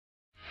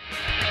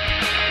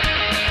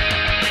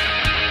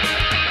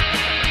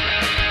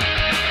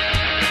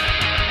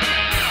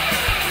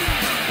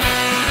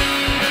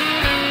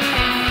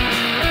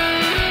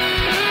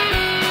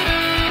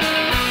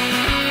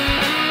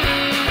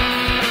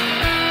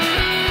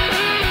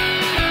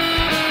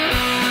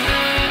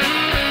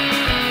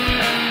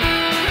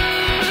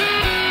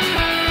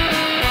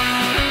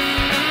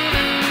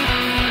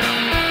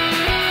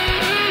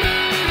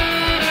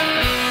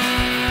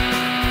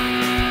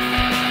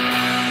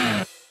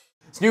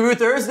It's New Brew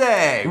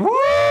Thursday!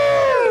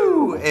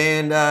 Woo!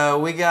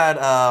 And we got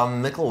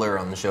Mikkeller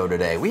on the show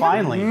today.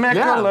 Finally.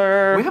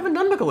 Mikkeller. Yeah, we haven't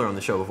done Mikkeller on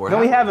the show before. No,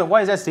 we haven't.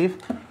 Why is that, Steve?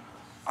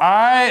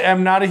 I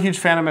am not a huge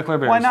fan of Mikkeller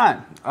beers. Why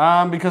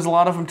not? Because a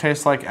lot of them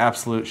taste like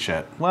absolute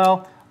shit.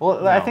 Well,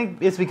 No. I think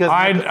it's because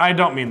I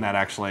don't mean that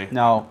actually.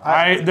 No,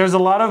 there's a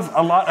lot.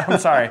 I'm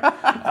sorry,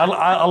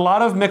 a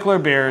lot of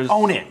Mikkeller beers.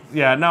 Own it.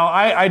 Yeah, no,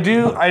 I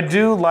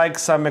do like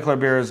some Mikkeller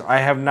beers. I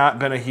have not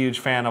been a huge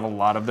fan of a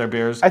lot of their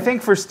beers. I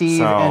think for Steve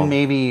So- and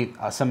maybe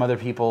some other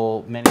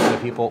people, many other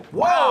people.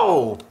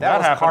 Whoa! That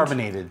was happened.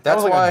 carbonated. That's that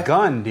was why, like a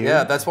gun, dude.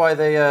 Yeah, that's why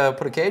they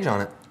put a cage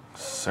on it.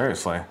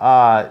 Seriously.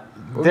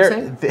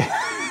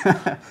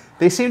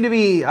 They seem to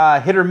be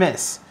hit or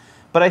miss.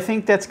 But I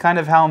think that's kind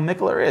of how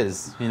Mikkeller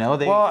is, you know.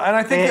 Well, and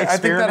I think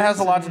that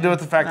has a lot to do with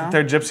the fact that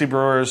they're gypsy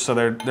brewers, so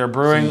they're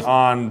brewing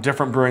on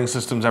different brewing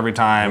systems every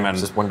time, and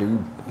Just one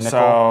dude.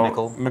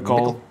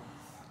 Mikkel.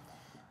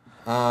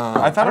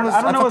 I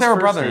thought they were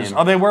brothers. name.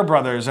 Oh, they were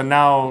brothers, and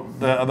now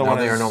the other one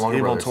they is are no longer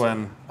evil brothers.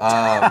 twin.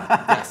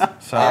 Yes.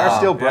 So, They are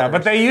still yeah, brothers.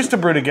 but they used to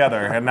brew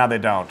together, and now they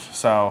don't.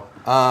 So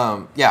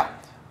Yeah.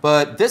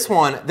 But this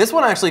one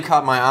actually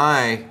caught my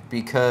eye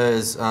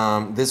because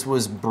this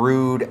was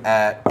brewed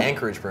at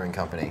Anchorage Brewing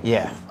Company.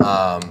 Yeah.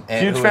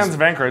 And huge fans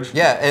of Anchorage.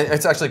 Yeah, and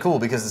it's actually cool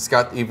because it's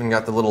even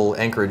got the little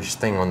Anchorage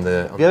thing on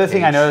the. The other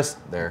thing I cage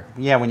noticed there.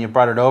 Yeah, when you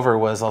brought it over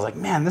was I was like,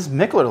 man, this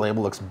Mikkeller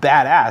label looks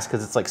badass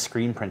because it's like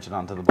screen printed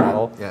onto the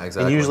bottle. Yeah,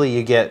 exactly. And usually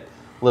you get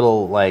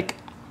little like,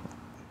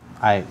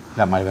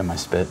 that might have been my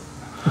spit.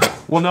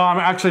 Well, no, I'm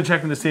actually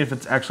checking to see if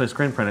it's actually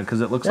screen printed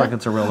because it looks like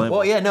it's a real label.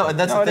 Well, yeah, no, and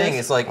that's No, the it thing. is.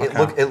 It's like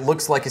it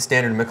looks like a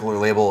standard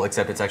Mikkeller label,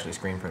 except it's actually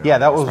screen printed. Yeah,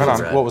 that was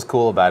Right. what was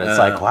cool about it. It's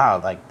like,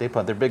 wow, like they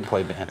put their big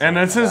play bands. And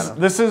this is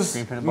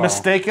Screen printed bottle.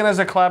 mistaken as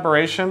a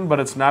collaboration, but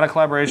it's not a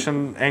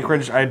collaboration.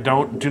 Anchorage, I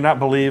do not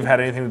believe had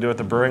anything to do with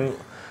the brewing,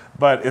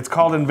 but it's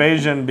called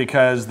Invasion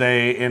because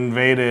they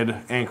invaded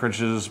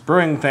Anchorage's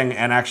brewing thing,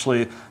 and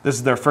actually this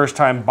is their first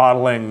time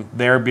bottling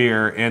their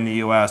beer in the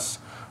U.S.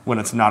 when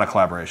it's not a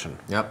collaboration.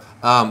 Yep.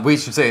 We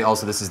should say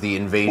also this is the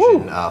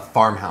Invasion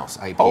Farmhouse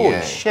IPA.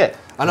 Holy shit.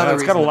 Another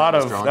That's got a reason lot that I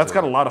was of drawn that's to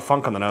got it. a lot of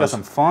funk on the Got nose.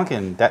 some funk,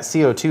 and that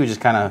CO2 just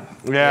kind of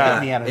Yeah.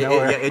 hit me out of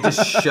nowhere. It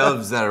just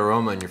shoves that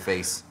aroma in your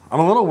face. I'm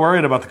a little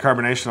worried about the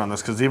carbonation on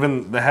this because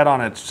even the head on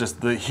it's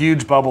just the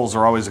huge bubbles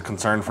are always a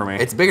concern for me.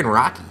 It's big and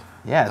rocky.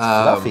 Yeah, it's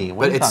fluffy.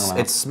 What But are you talking about?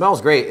 it smells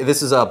great.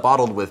 This is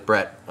bottled with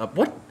Brett.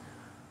 What?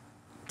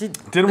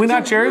 Did we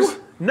not cheers?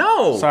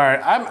 No. Sorry,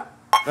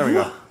 there we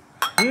go.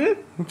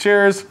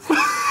 Cheers.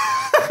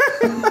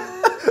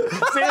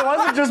 See, it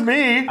wasn't just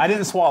me. I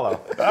didn't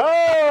swallow.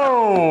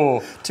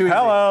 Oh, Too easy.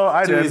 hello.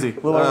 I Too did. easy.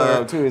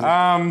 Too easy.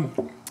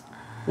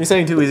 You're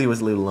saying too easy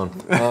was leave it alone.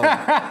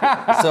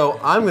 So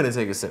I'm gonna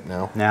take a sip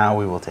now. Now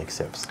we will take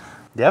sips.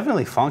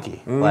 Definitely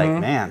funky. Like,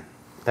 man,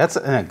 that's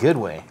in a good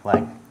way.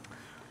 Like,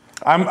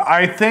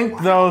 I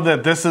think though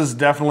that this is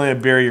definitely a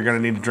beer you're going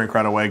to need to drink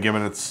right away,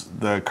 given it's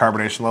the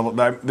carbonation level.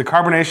 The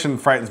carbonation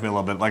frightens me a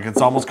little bit. Like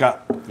it's almost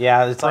got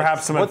yeah, it's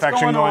perhaps like, some what's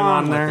infection going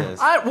on with there.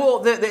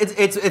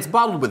 this? It's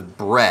bottled with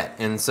Brett,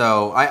 and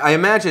so I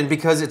imagine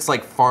because it's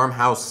like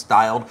farmhouse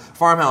styled.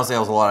 Farmhouse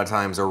ales a lot of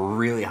times are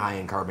really high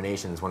in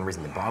carbonation. It's one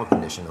reason they bottle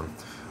condition them.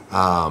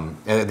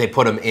 And they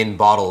put them in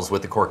bottles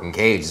with the cork and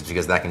cage is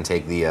because that can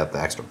take the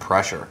extra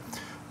pressure.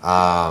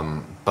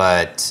 Yeah,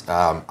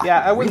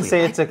 I wouldn't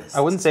say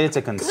it's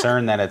a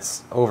concern that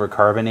it's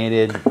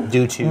overcarbonated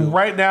due to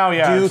Right now,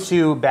 yeah. due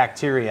to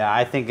bacteria.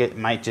 I think it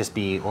might just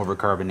be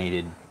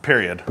overcarbonated.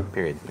 Period.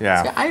 Period.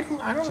 Yeah. I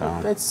don't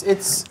know. It's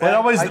It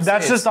always. I'd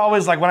That's say just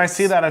always like when I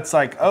see that, it's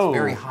like, oh,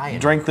 very high in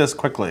drink this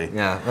quickly.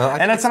 Yeah, well,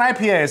 and it's an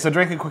IPA, so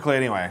drink it quickly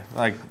anyway.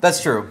 Like,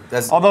 that's true.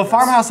 although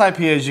farmhouse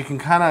IPAs, you can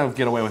kind of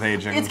get away with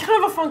aging, it's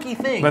kind of a funky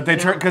thing. but they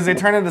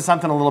turn into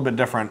something a little bit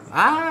different. It's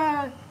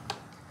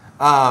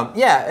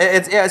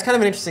kind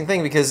of an interesting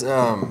thing because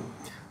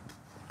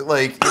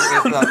like if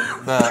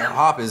the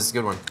hop is a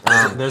good one.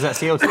 There's that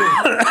CO2.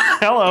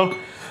 Hello.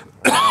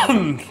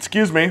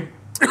 Excuse me.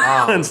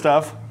 And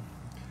stuff.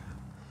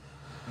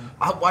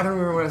 I don't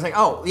remember what I was saying.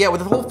 Oh, yeah,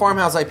 with the whole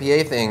farmhouse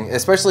IPA thing,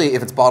 especially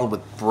if it's bottled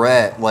with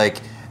Brett, like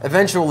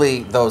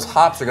eventually those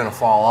hops are going to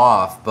fall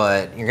off,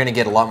 but you're going to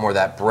get a lot more of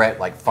that Brett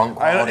like funk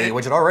quality,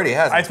 which it already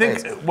has. I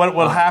think what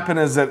will happen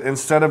is that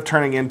instead of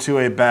turning into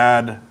a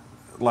bad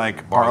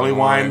like barley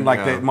wine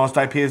like most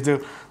IPAs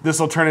do, this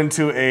will turn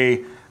into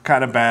a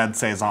kind of bad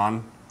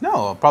saison.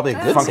 No, probably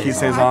a good Funky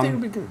saison. I think saison.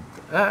 it'd be good.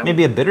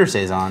 Maybe a bitter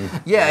saison.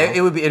 Yeah,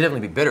 it'd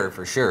definitely be bitter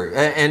for sure,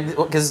 and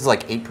because it's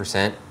like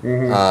 8%.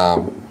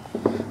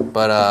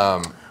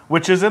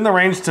 Which is in the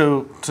range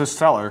to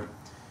stellar.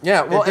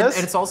 Yeah, well, and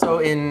does- it's also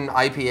in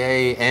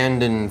IPA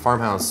and in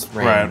farmhouse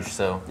range. Right.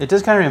 So It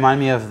does kind of remind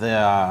me of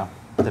the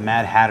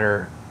Mad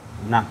Hatter,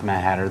 not the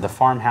Mad Hatter, the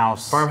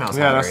farmhouse. farmhouse.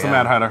 Yeah, that's the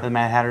Mad Hatter The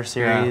Mad Hatter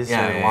series.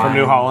 Yeah, or yeah, yeah. line. from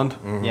New Holland.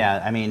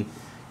 Yeah, I mean,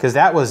 because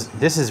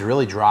this is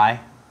really dry,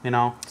 you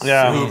know?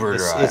 Yeah. Super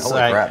It's, dry. it's Holy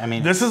like, crap. I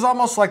mean, This is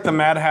almost like the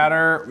Mad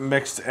Hatter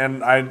mixed,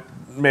 and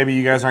maybe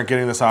you guys aren't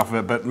getting this off of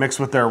it, but mixed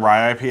with their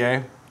rye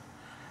IPA.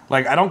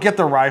 Like, I don't get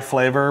the rye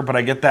flavor, but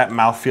I get that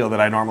mouthfeel that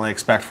I normally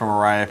expect from a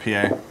rye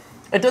IPA.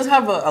 It does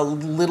have a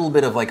little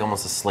bit of like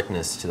almost a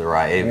slickness to the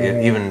rye,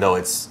 even though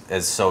it's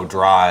so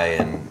dry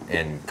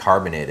and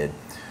carbonated.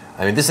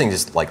 I mean, this thing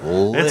just like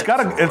it's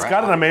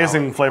got an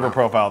amazing flavor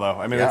profile though.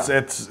 I mean,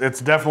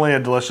 it's definitely a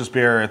delicious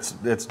beer. It's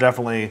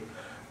definitely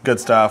good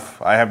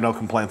stuff. I have no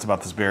complaints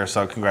about this beer.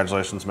 So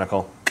congratulations,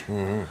 Mikkel.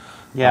 Mm-hmm.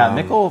 Yeah,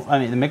 Mikkel. I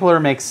mean, the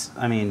Mikkeller makes.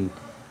 I mean,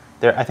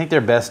 I think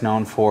they're best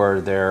known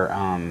for their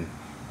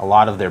a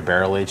lot of their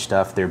barrel aged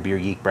stuff. Their Beer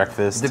Geek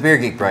Breakfast. The Beer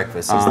Geek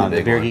Breakfast is the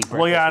big Beer one. Geek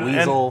Breakfast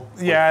Weasel.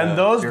 And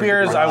those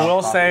beers, I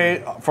will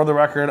say, for the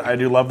record, I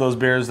do love those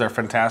beers. They're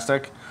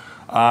fantastic.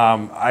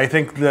 I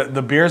think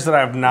the beers that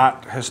I've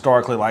not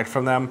historically liked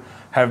from them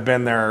have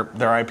been their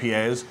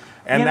IPAs.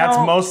 And that's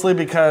mostly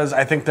because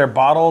I think they're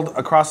bottled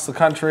across the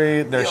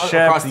country. They're shipped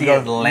across the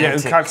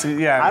Atlantic.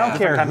 I don't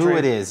care who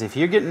it is. If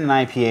you're getting an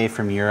IPA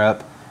from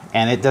Europe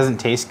and it doesn't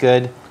taste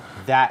good,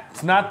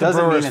 it's not the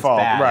doesn't brewer's mean it's fault,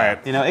 bad.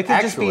 right? You know, it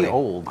could just be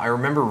old. I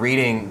remember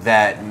reading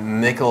that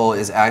Mikkel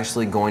is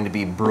actually going to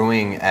be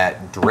brewing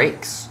at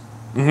Drake's.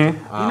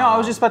 Mm-hmm. I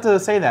was just about to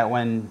say that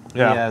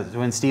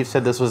when Steve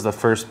said this was the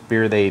first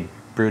beer they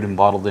brewed and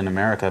bottled in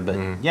America, but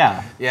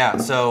yeah.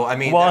 So I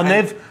mean,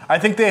 I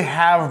think they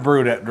have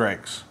brewed at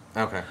Drake's.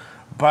 Okay,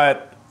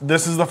 but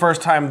this is the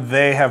first time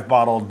they have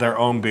bottled their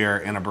own beer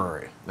in a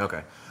brewery.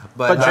 Okay.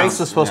 But Drake's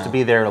was supposed to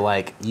be their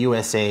like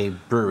USA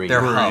brewery.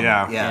 Their hub.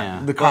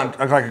 Yeah.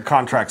 Like a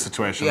contract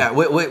situation. Yeah,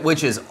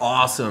 which is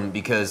awesome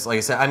because, like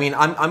I said, I mean,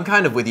 I'm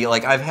kind of with you.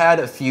 Like I've had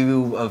a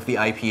few of the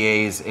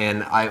IPAs,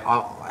 and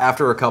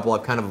after a couple,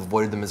 I've kind of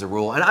avoided them as a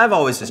rule, and I've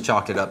always just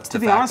chalked it up to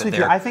the fact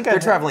that I think they're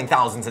traveling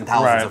thousands and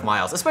thousands of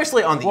miles,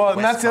 especially on the West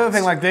and that's the other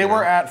thing. Like they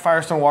were at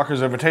Firestone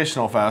Walker's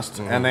Invitational Fest,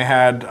 and they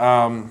had,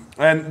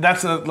 and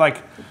that's a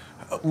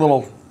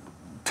little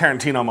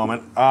Tarantino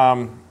moment.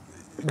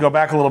 Go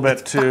back a little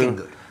bit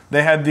to,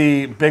 they had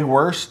the Big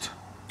Worst.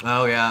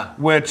 Oh yeah.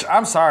 Which,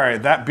 I'm sorry,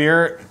 that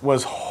beer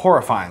was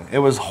horrifying. It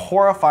was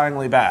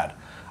horrifyingly bad.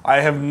 I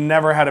have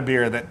never had a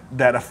beer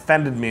that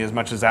offended me as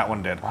much as that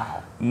one did.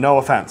 Wow. No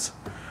offense.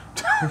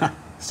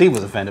 Steve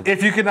was offended.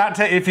 If you can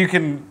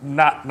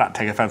not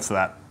take offense to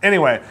that.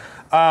 Anyway,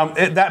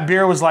 that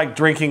beer was like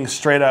drinking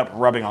straight up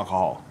rubbing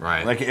alcohol.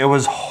 Right. Like it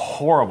was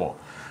horrible.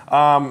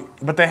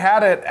 But they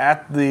had it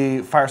at the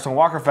Firestone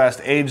Walker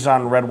Fest, aged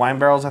on red wine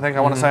barrels, I think I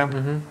want to say.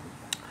 Mm-hmm.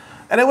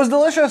 And it was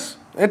delicious.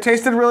 It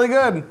tasted really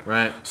good.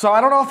 Right. So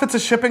I don't know if it's a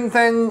shipping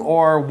thing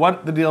or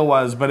what the deal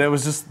was, but it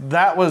was just,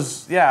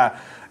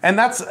 And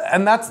that's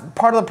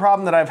part of the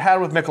problem that I've had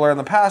with Mikkeller in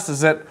the past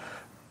is that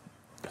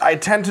I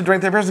tend to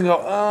drink their beers and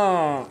go,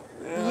 oh.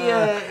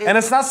 Yeah. And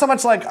it's not so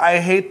much like I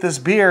hate this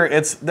beer,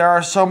 it's there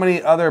are so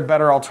many other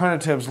better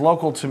alternatives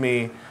local to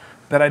me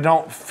that I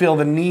don't feel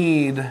the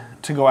need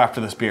to go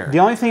after this beer. The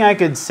only thing I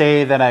could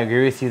say that I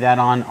agree with you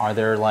on are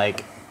their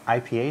like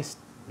IPAs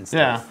and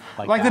stuff.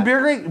 Yeah, like the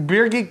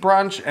Beer Geek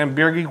Brunch and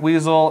Beer Geek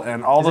Weasel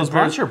and all those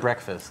brunch beers. or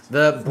breakfast?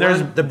 The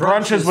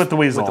brunch is with the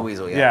Weasel. With the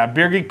Weasel, yeah.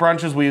 Beer Geek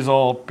Brunch is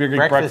Weasel. Beer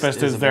Geek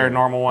Breakfast is their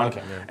normal one.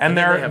 Okay. And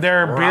their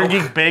Beer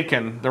Geek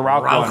Bacon, the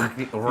Rauch one.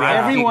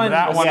 Everyone,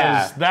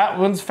 that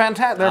one's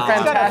fantastic. They're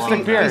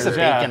fantastic beers. Piece of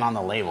bacon on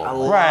the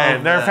label. Right,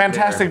 they're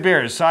fantastic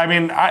beers. So I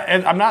mean,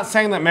 I'm not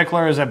saying that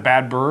Mikkeller is a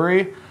bad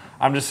brewery.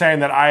 I'm just saying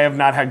that I have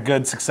not had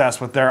good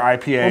success with their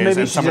IPAs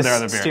and some of their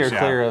other beers. Steer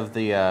clear of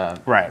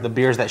the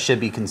beers that should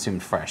be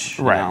consumed fresh.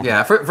 Right. You know?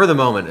 Yeah, for the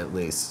moment at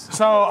least.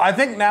 So I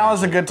think now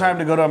is a good time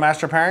to go to a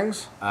Master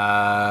Pairings.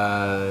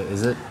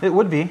 Is it? It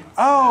would be.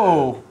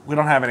 Oh, we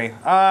don't have any.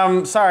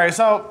 Sorry.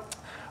 So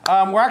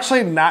we're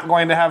actually not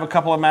going to have a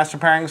couple of Master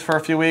Pairings for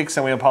a few weeks,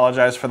 and we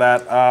apologize for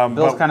that.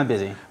 Bill's kind of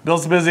busy.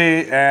 Bill's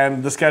busy,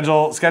 and the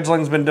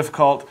scheduling's been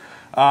difficult.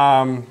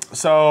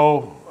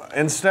 So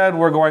instead,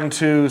 we're going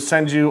to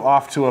send you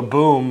off to a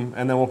boom,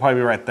 and then we'll probably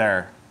be right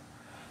there.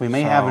 We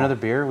may have another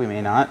beer, we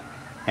may not.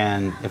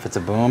 And if it's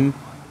a boom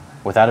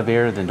without a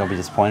beer, then don't be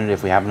disappointed.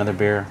 If we have another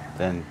beer,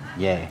 then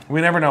yay. We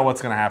never know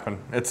what's going to happen.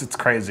 It's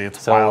crazy.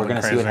 It's so wild. We're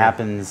going to see what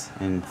happens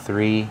in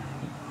 3.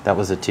 That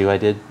was a 2 I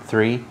did.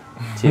 3,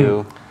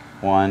 2,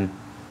 1.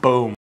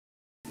 Boom.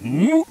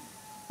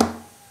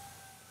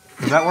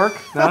 Does that work?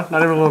 No,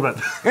 not even a little bit.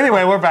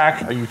 Anyway, we're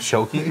back. Are you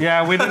choking?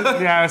 Yeah, we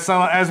didn't. Yeah,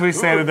 so as we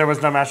stated, there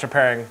was no Master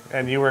Pairing,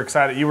 and you were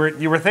excited. You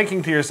were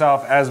thinking to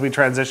yourself as we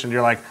transitioned,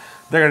 you're like,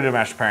 they're gonna do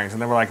Master Pairings,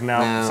 and then we're like, no,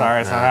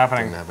 sorry, it's not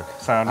happening.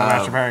 So no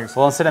Master Pairings.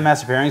 Well, instead of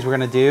Master Pairings, we're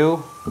gonna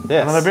do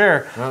this. Another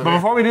beer. But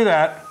before we do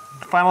that,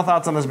 final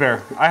thoughts on this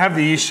beer. I have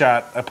the yeast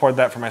shot. I poured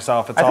that for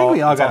myself. I think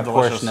we all got a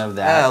portion of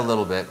that. Yeah, a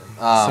little bit.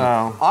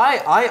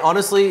 I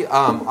honestly,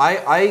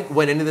 I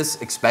went into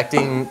this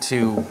expecting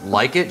to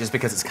like it just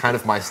because it's kind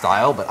of my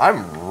style, but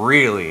I'm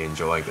really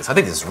enjoying this. I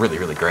think this is really,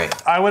 really great.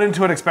 I went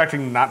into it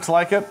expecting not to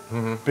like it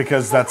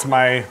because that's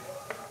my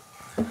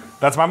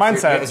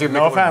mindset. Is your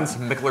no offense.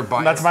 Mikkeller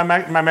bias? That's my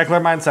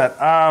Mikkeller mindset.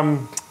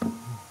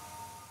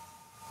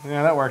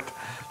 Yeah, that worked.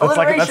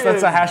 That's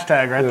that's a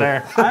hashtag right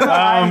there.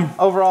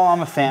 Overall,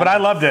 I'm a fan. But I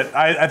loved it.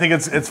 I think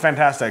it's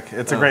fantastic.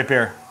 It's a great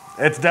beer.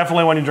 It's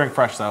definitely one you drink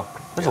fresh, though.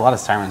 There's a lot of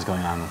sirens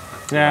going on.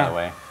 By the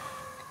way.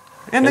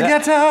 In the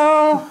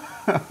ghetto.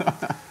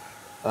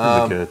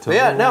 But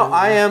yeah, no,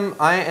 I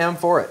am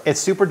for it. It's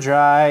super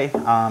dry.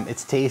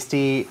 It's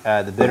tasty.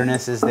 The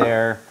bitterness is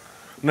there.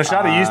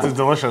 Nashada yeast is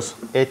delicious.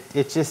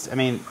 It just, I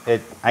mean,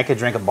 I could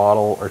drink a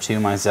bottle or two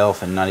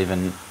myself and not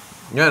even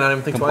not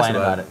even think twice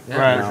complain about it. Yeah,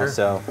 Right. for sure.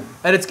 So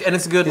And it's a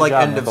good Good like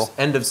job, Nickel.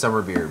 end of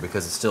summer beer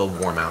because it's still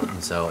warm out,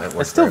 and so it works.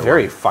 it's still well.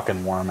 very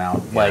fucking warm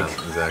out. Yeah, Like,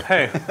 exactly.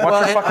 Hey,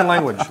 watch your fucking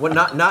language. Well,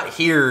 not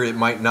here. It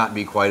might not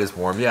be quite as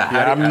warm. Yeah,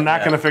 Yeah, I'm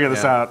not going to figure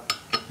this out.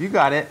 you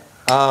got it.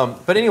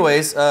 But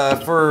anyways,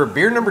 for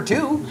beer number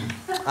 2,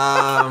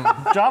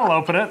 John will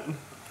open it.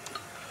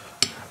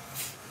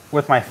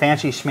 With my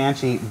fancy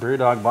schmancy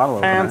BrewDog bottle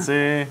opener.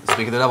 Fancy.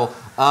 speak of the devil.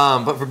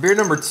 But for beer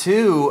number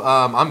 2,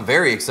 I'm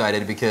very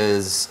excited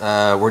because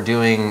we're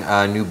doing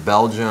a new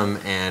Belgium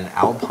and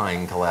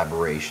Alpine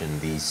collaboration.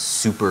 The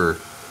super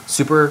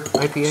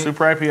IPA.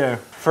 Super IPA.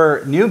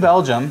 For New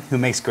Belgium, who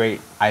makes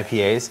great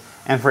IPAs,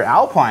 and for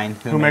Alpine,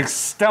 Who makes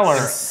stellar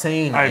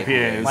insane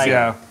IPAs. Like-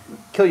 Yeah.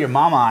 kill your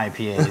mama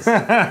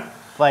IPAs.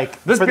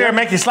 Like, This for beer them,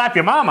 make you slap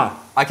your mama.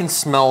 I can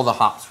smell the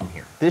hops from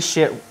here. this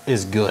shit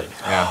is good.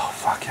 Yeah.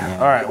 Fuck yeah.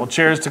 All right, well,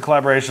 cheers to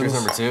collaborations. Here's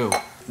number 2.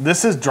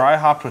 This is dry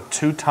hopped with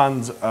 2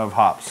 tons of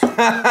hops.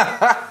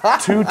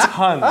 2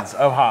 tons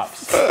of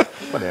hops.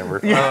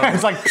 Whatever. Yeah,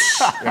 it's like,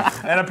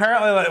 and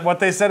apparently like, what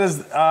they said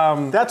is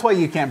That's why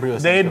you can't brew a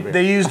single beer.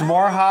 they used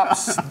more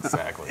hops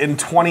Exactly. in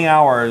 20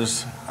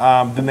 hours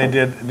than they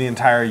did the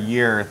entire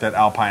year that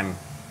Alpine's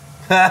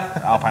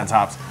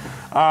hops.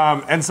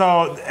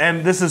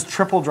 And this is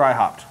triple dry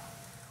hopped.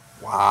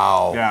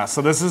 Wow. Yeah,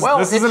 so this is Well,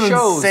 this is it an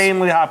shows.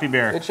 insanely hoppy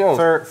beer. It shows.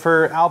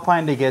 For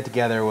Alpine to get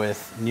together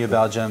with New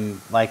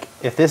Belgium, like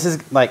if this is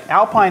like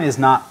Alpine is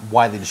not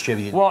widely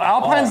distributed. Well,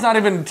 Alpine's not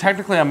even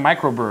technically a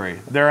microbrewery.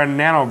 They're a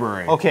nano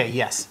brewery. Okay,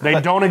 yes. They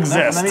But don't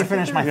exist. Let me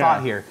finish my Yeah.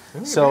 thought here.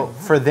 So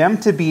for them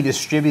to be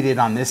distributed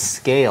on this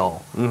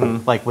scale,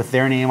 like with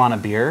their name on a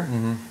beer,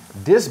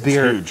 this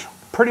beer huge.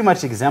 pretty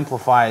much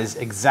exemplifies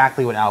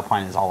exactly what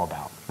Alpine is all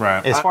about.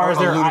 Right. As far as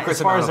A their ludicrous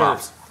as far amount as of their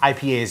hops.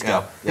 IPAs go,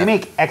 Yeah, they yeah.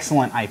 make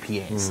excellent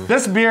IPAs.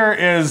 This beer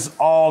is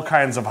all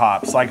kinds of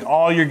hops. Like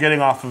all you're getting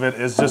off of it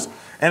is just,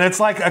 and it's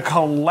like a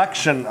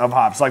collection of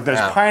hops. Like there's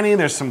Yeah. piney,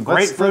 there's some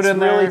grapefruit Let's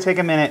in really there. take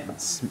a minute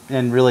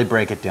and really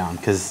break it down,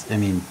 because I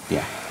mean,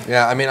 yeah.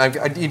 Yeah, I mean,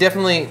 you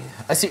definitely,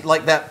 I see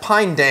like that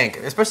pine dank,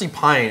 especially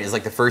pine is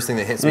like the first thing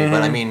that hits me.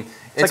 But I mean,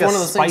 it's It's like one a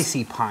of those things.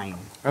 spicy pine.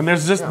 And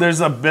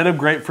there's a bit of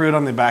grapefruit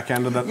on the back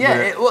end of the Yeah,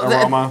 the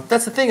aroma.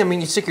 that's the thing. I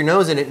mean, you stick your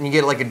nose in it and you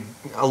get like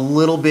a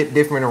little bit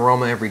different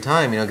aroma every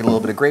time. You know, get a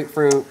little bit of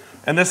grapefruit.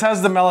 And this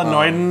has the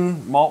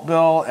melanoidin malt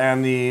bill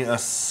and the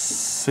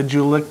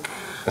acidulate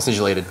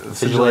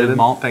Acidulated.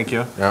 malt. Thank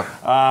you.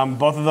 Yeah.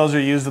 Both of those are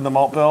used in the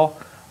malt bill.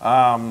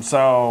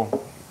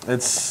 So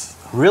it's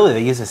Really,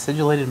 they use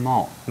acidulated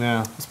malt.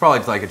 yeah. It's probably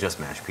like a just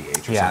match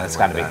pH. Or Yeah, something that's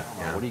got to like be.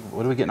 that. Yeah.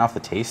 What are we getting off the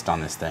taste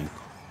on this thing?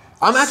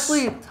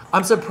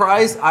 I'm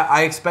surprised.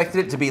 I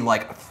expected it to be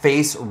like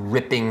face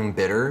ripping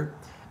bitter.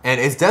 And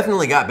it's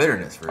definitely got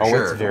bitterness for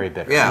sure. It's very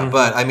bitter. Yeah,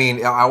 but I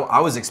mean, I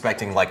was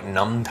expecting like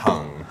numb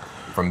tongue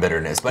from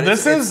bitterness. But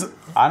This is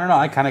I don't know.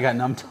 I kind of got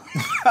numb.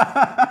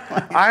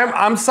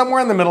 I'm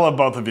somewhere in the middle of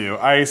both of you.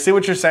 I see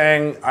what you're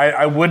saying.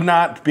 I would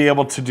not be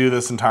able to do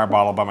this entire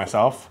bottle by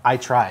myself. I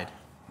tried,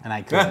 and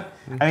I couldn't.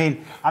 I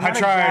mean, I'm I not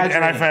tried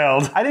and I exaggerating.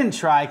 failed. I didn't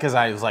try because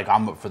I was like,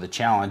 I'm up for the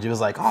challenge. It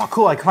was like, oh,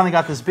 cool, I finally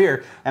got this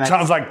beer, and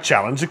Sounds like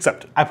challenge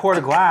accepted. I poured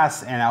a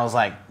glass, and I was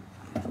like,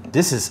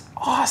 this is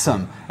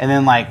awesome. And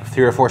then like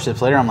 3 or 4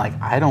 sips later, I'm like,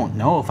 I don't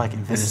know if I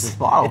can finish this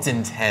bottle. It's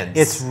intense.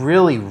 It's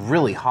really,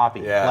 really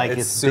hoppy. Yeah, like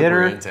it's it's super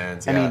bitter.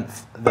 intense, I yeah. mean,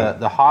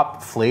 the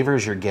hop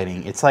flavors you're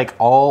getting, it's like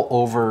all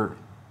over.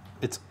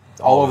 It's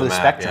all over the map,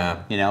 spectrum.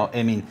 yeah. You know,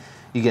 I mean,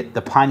 you get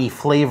the piney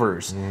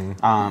flavors,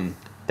 Mm-hmm.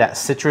 that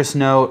citrus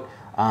note.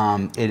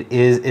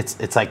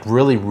 It's like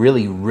really,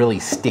 really, really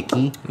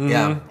sticky.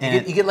 Yeah,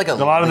 And you get like a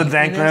lot of the leafiness.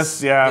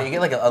 dankness, yeah. You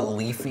get like a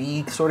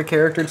leafy sort of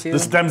character too. The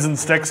stems and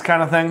sticks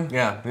kind of thing.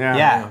 Yeah.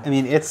 Yeah, I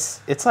mean,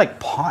 it's like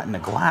pot in a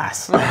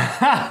glass. You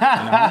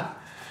know?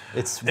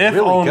 It's If really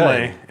only.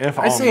 good. If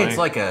I only. say it's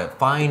like a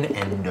fine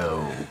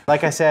endo.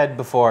 Like I said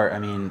before, I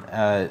mean,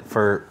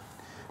 for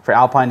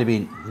Alpine to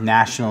be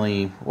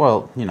nationally,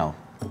 well, you know,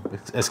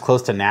 as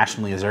close to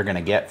nationally as they're going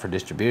to get for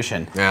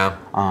distribution. Yeah.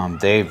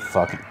 They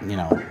fucking, you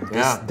know,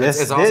 Yeah, this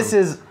it's awesome.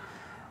 is,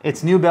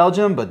 it's New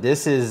Belgium, but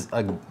this is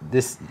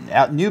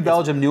New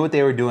Belgium knew what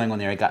they were doing when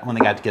they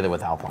got together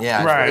with Alpine.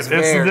 Yeah. Right. It's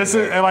very, This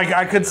is very- like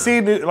I could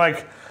see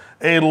like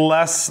a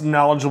less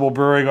knowledgeable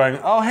brewery going,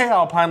 "Oh, hey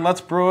Alpine,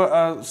 let's brew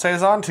a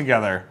saison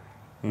together."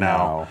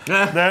 No.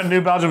 The New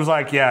Belgium's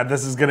like, "Yeah,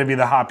 this is going to be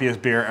the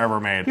hoppiest beer ever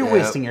made." You're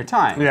wasting your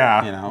time.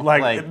 Yeah. You know,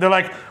 like they're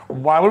like,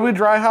 "Why would we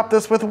dry hop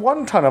this with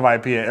 1 ton of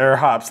IPA or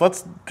hops?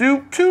 Let's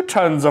do 2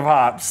 tons of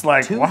hops."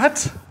 Like,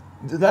 what?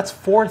 that's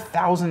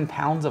 4,000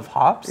 pounds of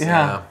hops.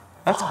 Yeah.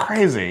 That's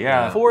crazy.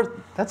 Yeah.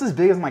 That's as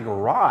big as my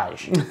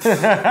garage.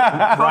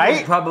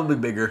 Right? Probably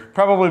bigger.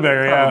 Probably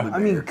bigger, yeah. I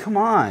mean, come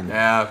on.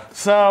 Yeah.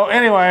 So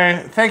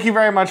anyway, thank you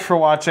very much for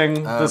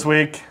watching this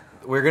week.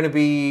 we're gonna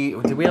be.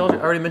 Did we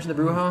already mention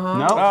the Brouhaha?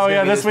 No. Oh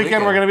yeah, this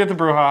weekend we're gonna be at the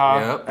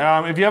Brouhaha.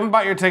 Yep. If you haven't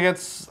bought your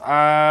tickets,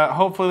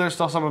 hopefully there's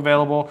still some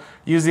available.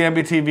 Use the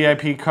MBT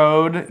VIP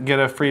code, get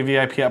a free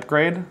VIP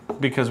upgrade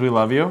because we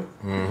love you.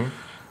 Mm-hmm.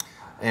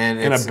 And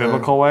in a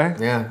biblical way.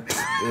 Yeah.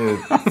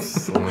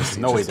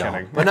 No, we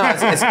don't. But no,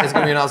 it's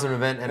gonna be an awesome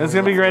event. And it's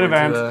gonna be a great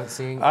event.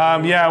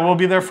 Yeah, we'll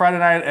be there Friday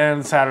night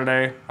and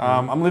Saturday.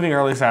 I'm leaving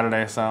early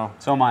Saturday, so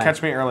am I.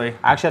 Catch me early.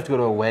 I actually have to go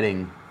to a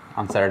wedding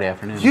on Saturday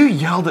afternoon. You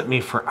yelled at me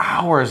for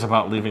hours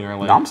about leaving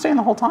early. No, I'm staying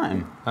the whole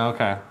time.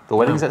 Okay. The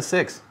wedding's at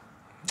 6.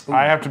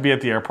 I have to be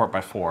at the airport by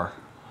 4,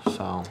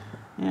 so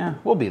yeah,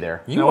 we'll be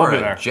there. You are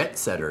a jet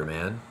setter,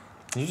 man.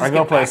 I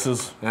go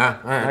places. Yeah,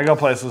 all right. I go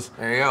places.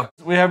 There you go.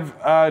 We have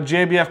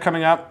JBF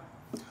coming up.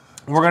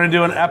 We're going to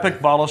do an epic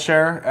bottle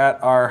share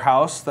at our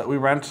house that we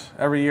rent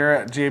every year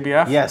at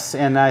JBF. Yes,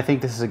 and I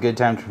think this is a good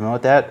time to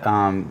promote that.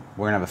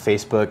 We're going to have a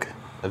Facebook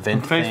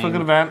event.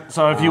 Event.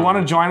 So if you want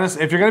to join us,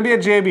 if you're going to be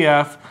at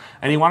JBF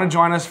and you want to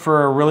join us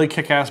for a really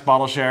kick-ass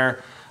bottle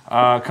share,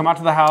 come out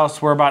to the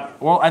house. We're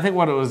about, well, I think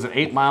what it was,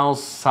 8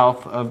 miles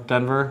south of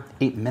Denver.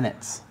 8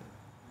 minutes.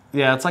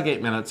 Yeah, it's like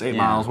 8 minutes, 8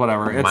 miles,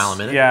 whatever. A mile a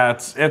minute? Yeah,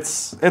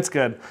 it's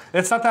good.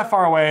 It's not that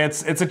far away.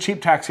 It's a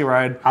cheap taxi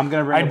ride. I'm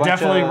gonna bring. I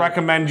definitely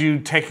recommend you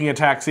taking a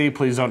taxi.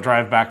 Please don't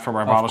drive back from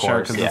our bottle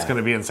share because it's going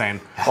to be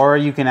insane. Or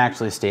you can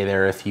actually stay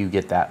there if you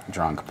get that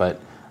drunk. But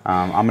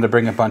I'm gonna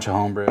bring a bunch of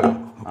homebrew.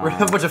 We're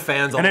a bunch of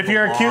fans. And if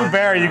you're a cute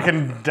bear, you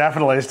can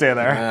definitely stay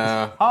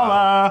there.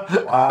 Holla!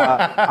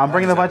 I'm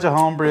bringing a bunch of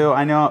homebrew.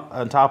 I know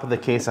on top of the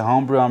case of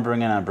homebrew I'm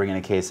bringing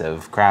a case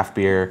of craft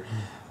beer.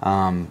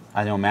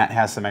 I know Matt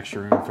has some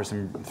extra room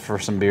for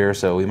some beer,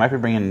 so we might be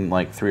bringing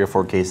like 3 or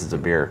 4 cases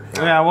of beer.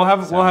 Yeah, we'll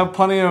have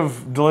plenty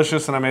of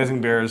delicious and amazing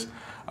beers.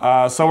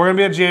 So we're gonna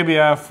be at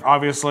JBF,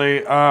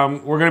 obviously.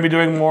 We're gonna be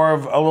doing more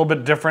of a little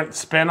bit different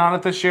spin on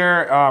it this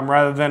year,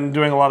 rather than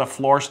doing a lot of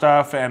floor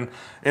stuff and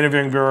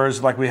interviewing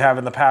brewers like we have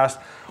in the past.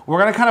 We're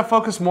gonna kind of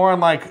focus more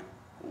on like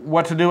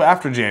what to do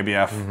after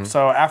JBF. Mm-hmm.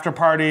 So after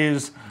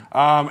parties,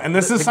 and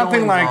this is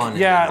something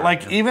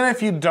like even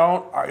if you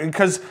don't,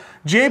 because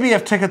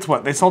JBF tickets,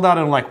 they sold out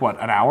in like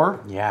an hour?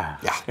 Yeah.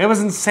 It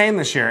was insane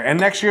this year, and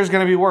next year is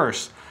going to be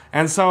worse.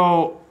 And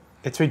so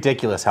it's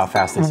ridiculous how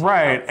fast they sell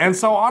out. And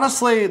so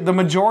honestly, the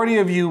majority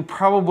of you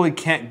probably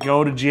can't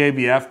go to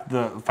JBF,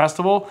 the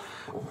festival.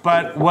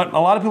 But what a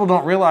lot of people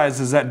don't realize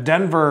is that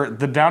Denver,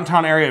 the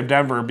downtown area of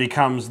Denver,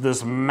 becomes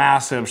this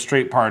massive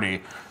street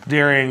party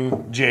during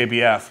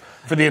JBF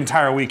for the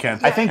entire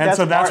weekend. I think that's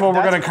what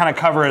we're going to kind of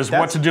cover is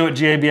what to do at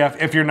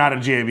JBF if you're not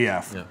at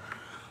JBF. Yeah.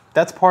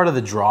 That's part of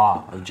the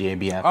draw of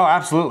JBF. Oh,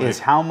 absolutely. Is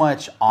how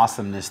much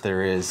awesomeness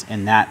there is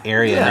in that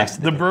area next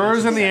to the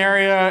brewers in the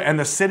area and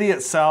the city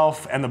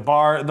itself and the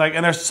bar,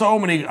 and there's so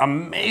many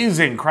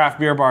amazing craft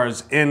beer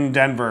bars in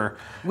Denver.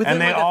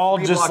 And they all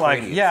just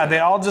they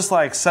all just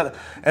set,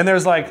 and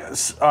there's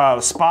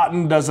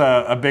Spaten does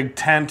a big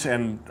tent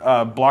and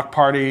block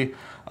party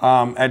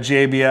at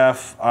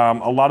JBF.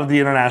 A lot of the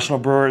international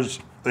brewers,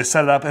 they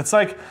set it up.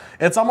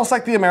 It's almost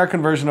like the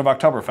American version of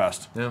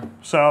Oktoberfest. Yeah.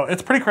 So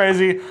it's pretty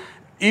crazy.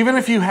 Even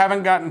if you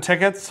haven't gotten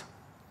tickets,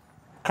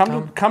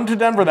 come to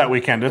Denver that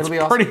weekend. It's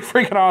pretty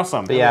freaking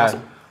awesome. But yeah,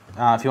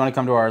 if you want to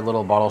come to our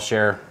little bottle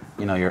share,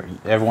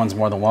 everyone's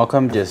more than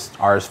welcome. Just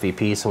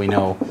RSVP so we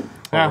know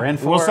what we're in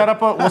for. We'll set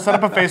up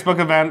a Facebook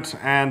event,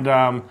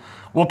 and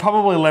we'll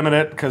probably limit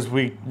it because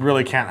we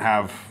really can't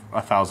have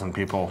 1,000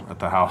 people at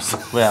the house.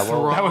 Yeah,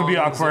 well, that would be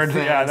awkward.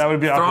 Yeah, that would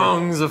be awkward.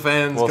 Throngs of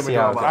fans coming to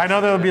our I know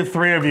there will be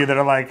 3 of you that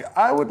are like,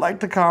 I would like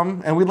to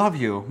come, and we love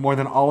you more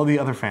than all of the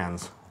other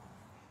fans.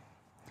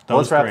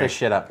 Let's wrap this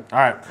shit up. All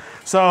right.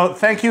 So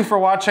thank you for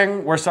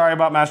watching. We're sorry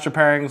about Master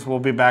Pairings. We'll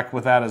be back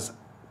with that as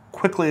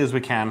quickly as we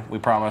can, we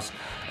promise.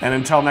 And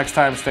until next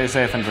time, stay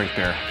safe and drink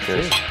beer.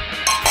 Cheers.